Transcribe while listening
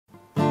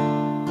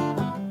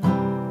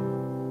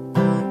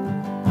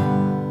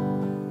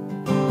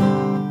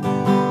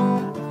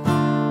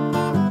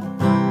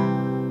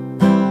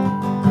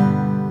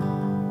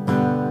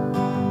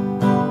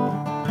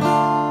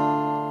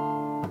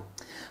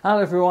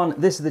Hello everyone,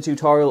 this is the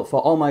tutorial for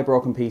all my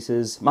broken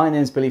pieces. My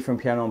name is Billy from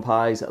Piano and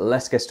Pies.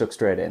 Let's get stuck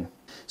straight in.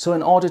 So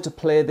in order to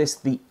play this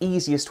the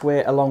easiest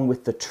way along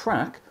with the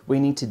track, we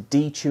need to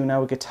detune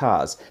our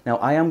guitars. Now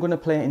I am going to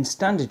play in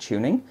standard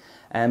tuning,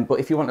 but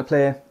if you want to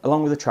play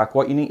along with the track,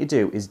 what you need to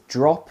do is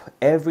drop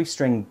every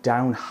string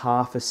down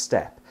half a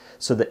step.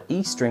 So the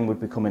E string would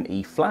become an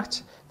E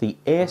flat, the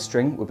A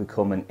string would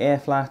become an A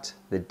flat,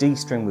 the D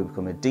string would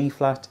become a D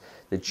flat,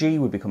 the G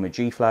would become a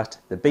G flat,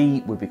 the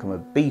B would become a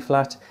B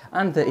flat,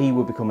 and the E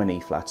would become an E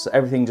flat. So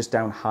everything just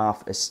down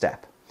half a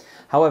step.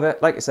 However,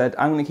 like I said,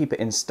 I'm going to keep it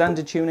in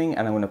standard tuning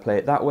and I'm going to play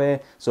it that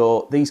way.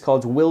 So these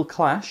chords will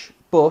clash,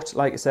 but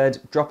like I said,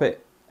 drop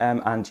it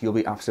and you'll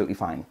be absolutely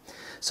fine.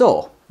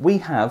 So we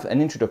have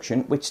an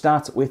introduction which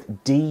starts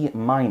with D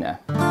minor,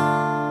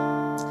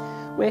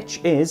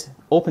 which is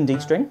open D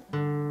string,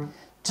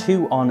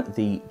 2 on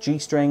the G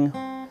string,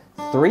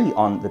 3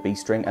 on the B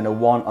string, and a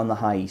 1 on the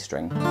high E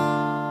string.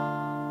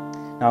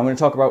 Now I'm going to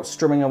talk about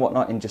strumming and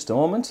whatnot in just a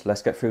moment.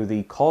 Let's get through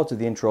the chords of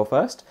the intro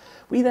first.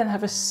 We then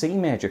have a C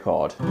major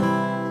chord,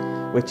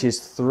 which is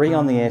 3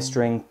 on the A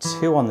string,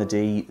 2 on the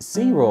D,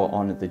 0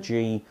 on the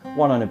G,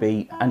 1 on a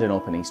B, and an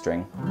open E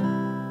string.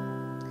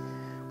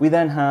 We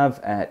then have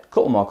a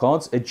couple more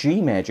chords, a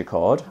G major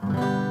chord.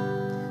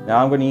 Now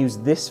I'm going to use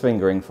this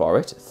fingering for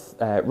it.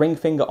 Ring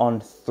finger on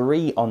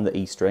 3 on the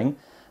E string,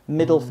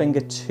 middle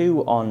finger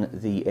 2 on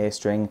the A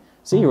string,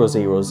 0,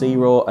 0,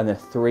 0, and a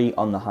 3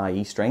 on the high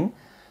E string.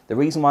 The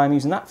reason why I'm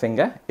using that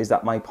finger is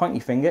that my pointy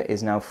finger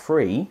is now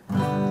free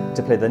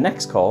to play the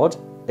next chord,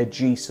 a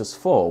G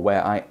sus4,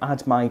 where I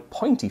add my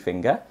pointy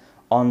finger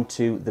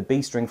onto the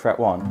B string fret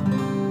 1.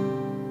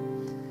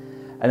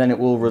 And then it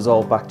will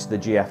resolve back to the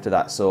G after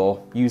that,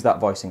 so use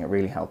that voicing, it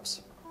really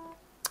helps.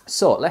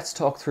 So let's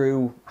talk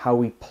through how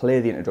we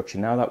play the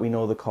introduction now that we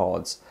know the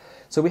chords.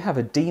 So we have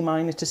a D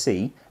minor to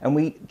C, and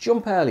we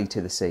jump early to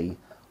the C.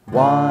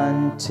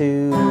 1,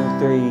 2,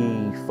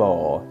 3,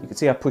 4. You can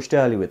see I pushed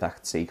early with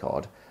that C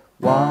chord.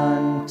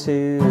 1,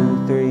 2,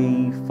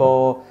 3,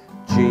 4,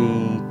 G,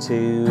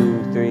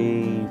 2,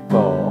 3,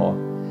 4.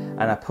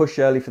 And I push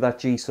early for that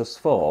G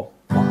sus4.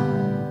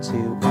 1, 2,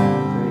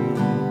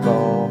 3,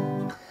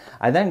 4.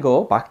 I then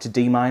go back to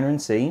D minor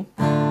and C.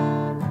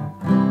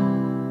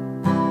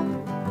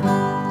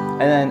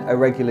 And then a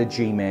regular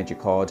G major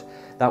chord.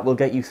 That will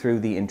get you through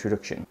the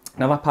introduction.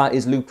 Now that part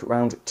is looped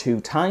around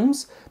 2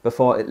 times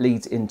before it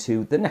leads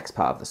into the next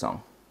part of the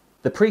song.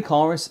 The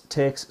pre-chorus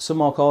takes some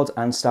more chords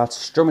and starts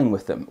strumming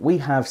with them. We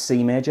have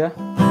C major,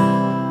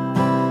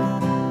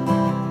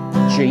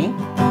 G,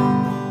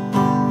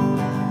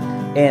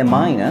 A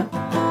minor,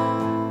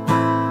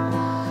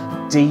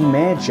 D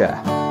major.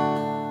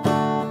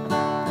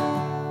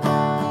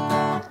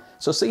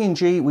 So C and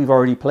G we've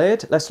already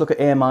played. Let's look at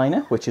A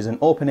minor, which is an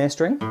open A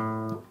string,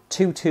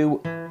 2,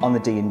 2 on the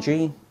D and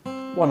G,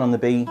 1 on the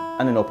B,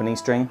 and an open E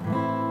string,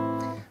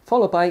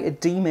 followed by a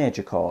D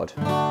major chord.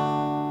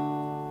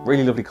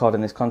 Really lovely chord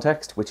in this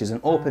context, which is an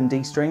open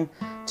D string,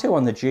 2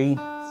 on the G,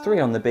 3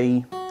 on the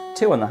B,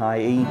 2 on the high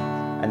E,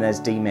 and there's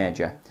D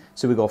major.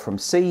 So we go from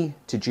C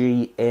to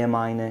G, A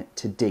minor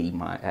to D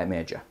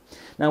major.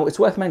 Now it's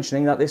worth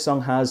mentioning that this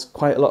song has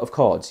quite a lot of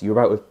chords. You're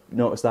about to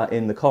notice that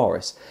in the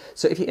chorus.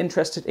 So if you're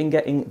interested in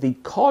getting the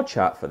chord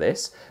chart for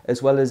this,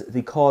 as well as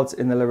the chords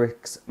in the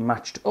lyrics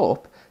matched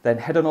up, then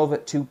head on over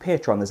to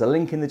Patreon. There's a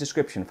link in the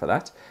description for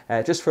that.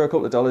 Just for a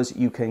couple of dollars,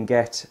 you can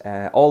get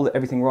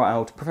everything wrote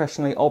out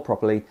professionally or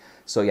properly.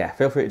 So yeah,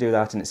 feel free to do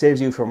that, and it saves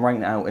you from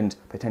writing it out and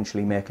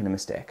potentially making a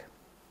mistake.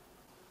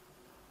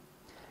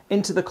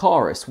 Into the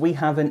chorus, we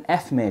have an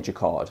F major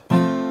chord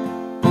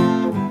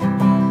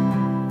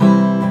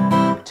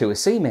to a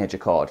C major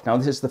chord. Now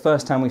this is the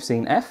first time we've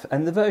seen F,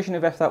 and the version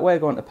of F that we're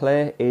going to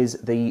play is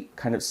the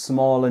kind of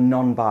smaller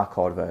non-bar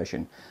chord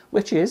version,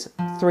 which is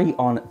 3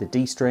 on the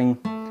D string,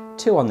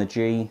 2 on the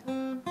G,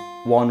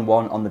 1,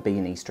 1 on the B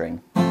and E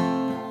string.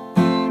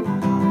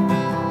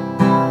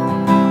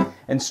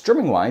 And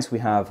strumming wise, we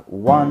have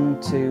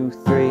 1, 2,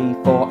 3,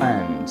 4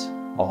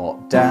 and, or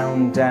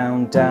down,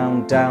 down,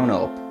 down, down,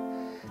 up.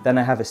 Then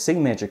I have a C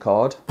major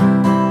chord,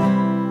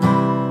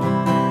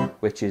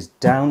 which is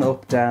down,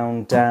 up,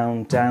 down,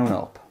 down, down,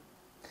 up.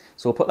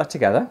 So we'll put that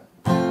together.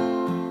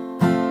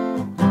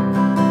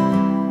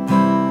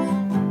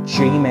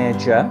 G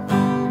major,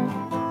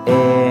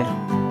 A,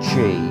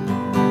 G.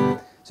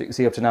 So you can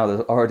see up to now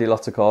there's already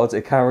lots of chords.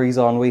 It carries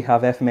on. We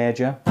have F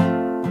major,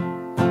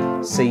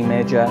 C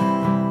major,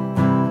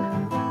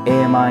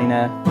 A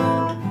minor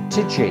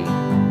to G.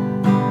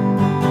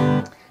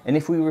 And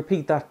if we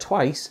repeat that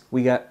twice,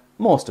 we get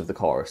most of the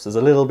chorus. There's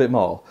a little bit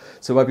more,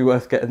 so it might be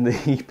worth getting the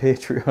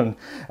Patreon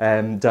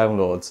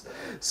downloads.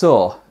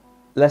 So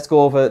let's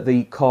go over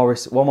the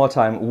chorus one more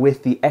time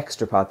with the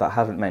extra part that I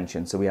haven't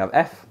mentioned. So we have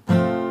F,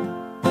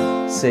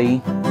 C,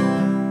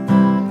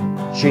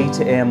 G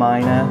to A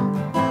minor,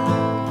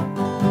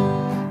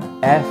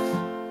 F,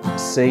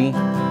 C,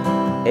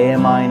 A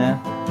minor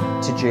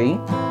to G.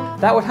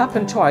 That would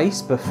happen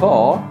twice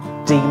before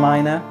D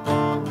minor,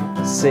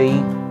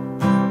 C,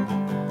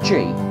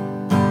 G.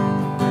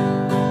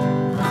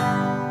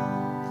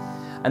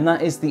 And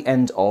that is the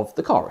end of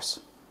the chorus.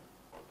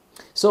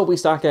 So we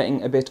start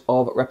getting a bit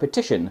of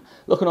repetition.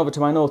 Looking over to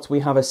my notes,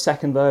 we have a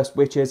second verse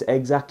which is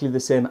exactly the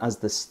same as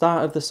the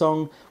start of the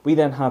song. We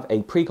then have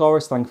a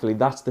pre-chorus, thankfully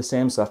that's the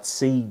same, so that's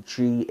C,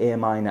 G, A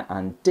minor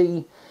and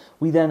D.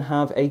 We then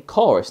have a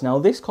chorus. Now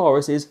this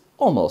chorus is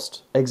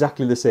almost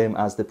exactly the same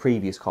as the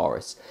previous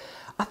chorus.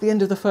 At the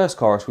end of the first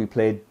chorus we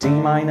played D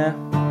minor,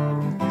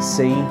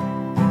 C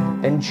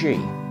and G.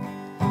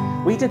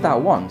 We did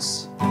that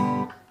once.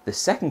 The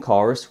second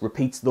chorus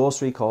repeats those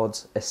three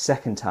chords a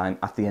second time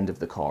at the end of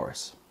the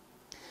chorus.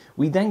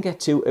 We then get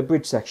to a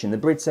bridge section. The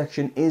bridge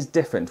section is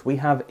different. We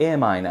have A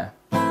minor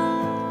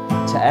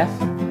to F,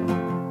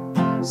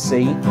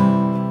 C,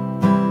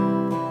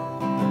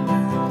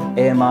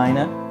 A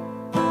minor,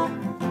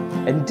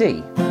 and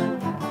D.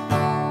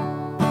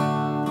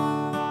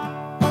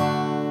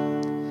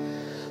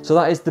 So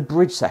that is the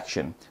bridge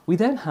section. We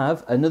then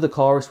have another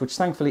chorus which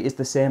thankfully is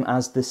the same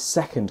as the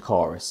second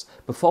chorus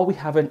before we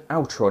have an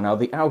outro. Now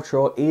the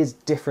outro is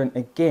different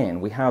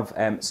again. We have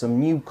some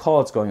new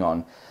chords going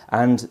on,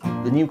 and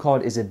the new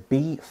chord is a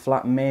B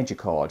flat major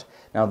chord.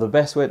 Now the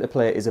best way to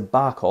play it is a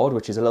bar chord,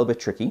 which is a little bit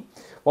tricky.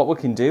 What we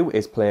can do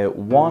is play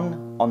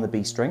 1 on the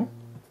B string,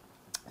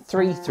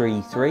 3,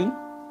 3, 3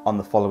 on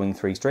the following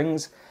 3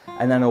 strings,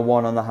 and then a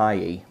 1 on the high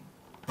E.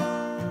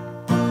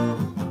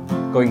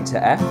 Going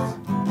to F,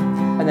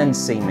 and then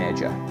C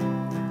major.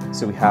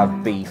 So we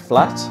have B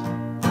flat,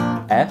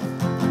 F,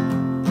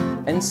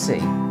 and C.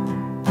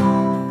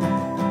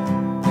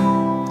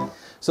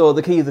 So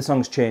the key of the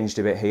song's changed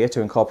a bit here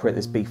to incorporate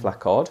this B flat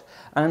chord,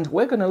 and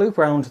we're going to loop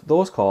around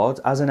those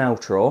chords as an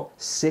outro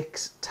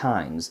 6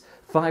 times.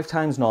 5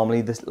 times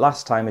normally. This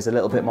last time is a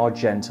little bit more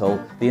gentle,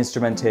 the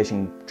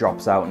instrumentation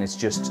drops out and it's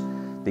just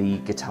the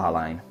guitar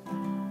line.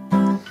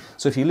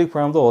 So if you loop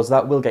around those,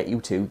 that will get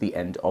you to the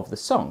end of the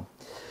song.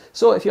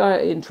 So if you are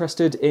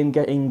interested in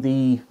getting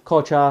the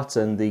chord charts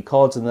and the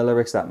chords and the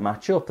lyrics that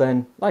match up,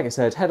 then like I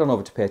said, head on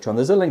over to Patreon.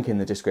 There's a link in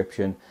the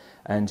description,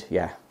 and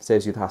yeah,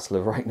 saves you the hassle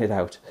of writing it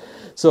out.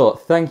 So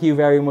thank you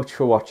very much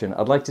for watching.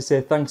 I'd like to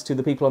say thanks to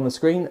the people on the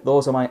screen.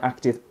 Those are my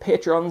active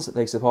patrons.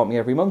 They support me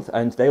every month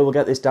and they will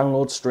get this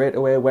download straight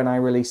away when I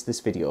release this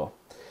video.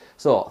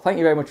 So thank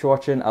you very much for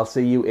watching. I'll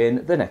see you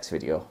in the next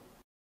video.